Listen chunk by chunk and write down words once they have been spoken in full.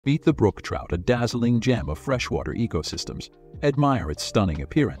Meet the brook trout, a dazzling gem of freshwater ecosystems. Admire its stunning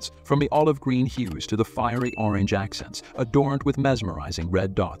appearance, from the olive green hues to the fiery orange accents, adorned with mesmerizing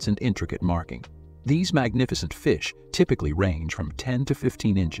red dots and intricate marking. These magnificent fish typically range from 10 to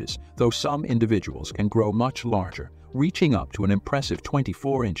 15 inches, though some individuals can grow much larger, reaching up to an impressive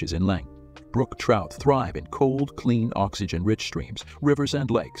 24 inches in length. Brook trout thrive in cold, clean, oxygen-rich streams, rivers,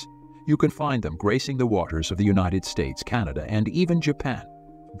 and lakes. You can find them gracing the waters of the United States, Canada, and even Japan.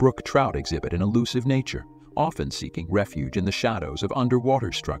 Brook trout exhibit an elusive nature, often seeking refuge in the shadows of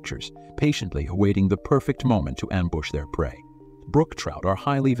underwater structures, patiently awaiting the perfect moment to ambush their prey. Brook trout are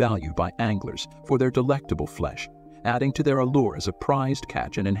highly valued by anglers for their delectable flesh, adding to their allure as a prized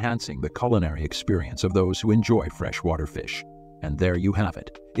catch and enhancing the culinary experience of those who enjoy freshwater fish. And there you have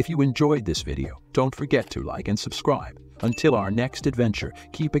it. If you enjoyed this video, don't forget to like and subscribe. Until our next adventure,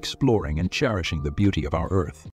 keep exploring and cherishing the beauty of our Earth.